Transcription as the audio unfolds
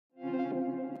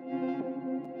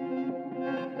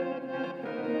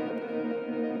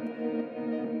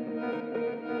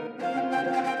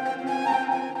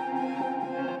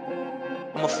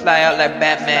fly out like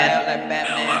Batman.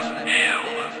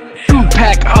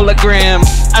 2-pack hologram.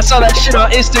 I saw that shit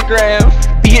on Instagram.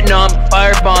 Vietnam,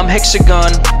 firebomb,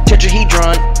 hexagon,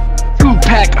 tetrahedron.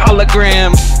 2-pack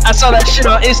hologram. I saw that shit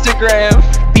on Instagram.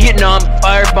 Vietnam,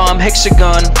 firebomb,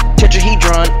 hexagon,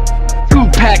 tetrahedron.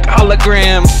 2-pack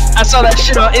hologram. I saw that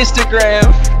shit on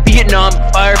Instagram. Vietnam,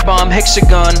 firebomb,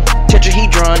 hexagon,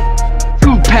 tetrahedron.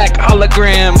 2-pack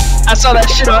hologram. I saw that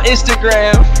shit on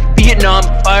Instagram. Vietnam,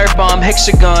 firebomb,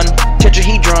 hexagon,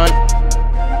 tetrahedron.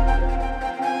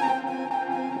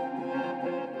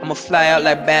 I'ma fly out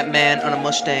like Batman on a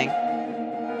Mustang.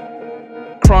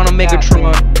 Chrono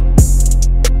Megatron.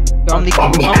 I'm the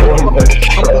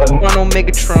Chrono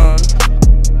Megatron.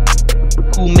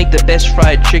 Who make the best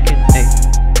fried chicken? Hey,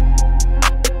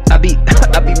 I be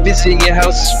visiting your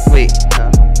house. Wait,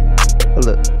 hold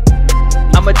up.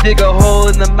 I'ma dig a hole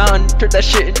in the mountain, turn that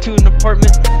shit into an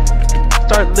apartment,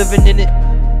 start living in it.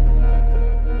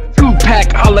 2-pack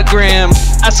hologram.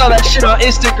 I saw that shit on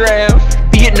Instagram.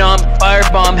 Vietnam,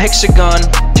 firebomb, hexagon,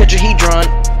 tetrahedron.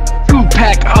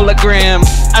 2-pack hologram.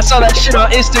 I saw that shit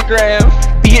on Instagram.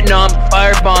 Vietnam,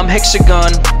 firebomb,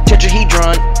 hexagon,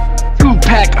 tetrahedron.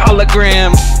 2-pack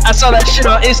hologram. I saw that shit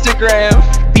on Instagram.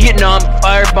 Vietnam,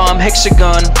 firebomb,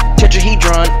 hexagon,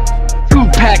 tetrahedron.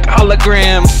 2-pack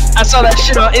hologram. I saw that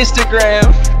shit on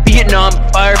Instagram. Vietnam,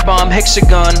 firebomb,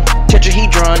 hexagon,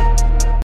 tetrahedron.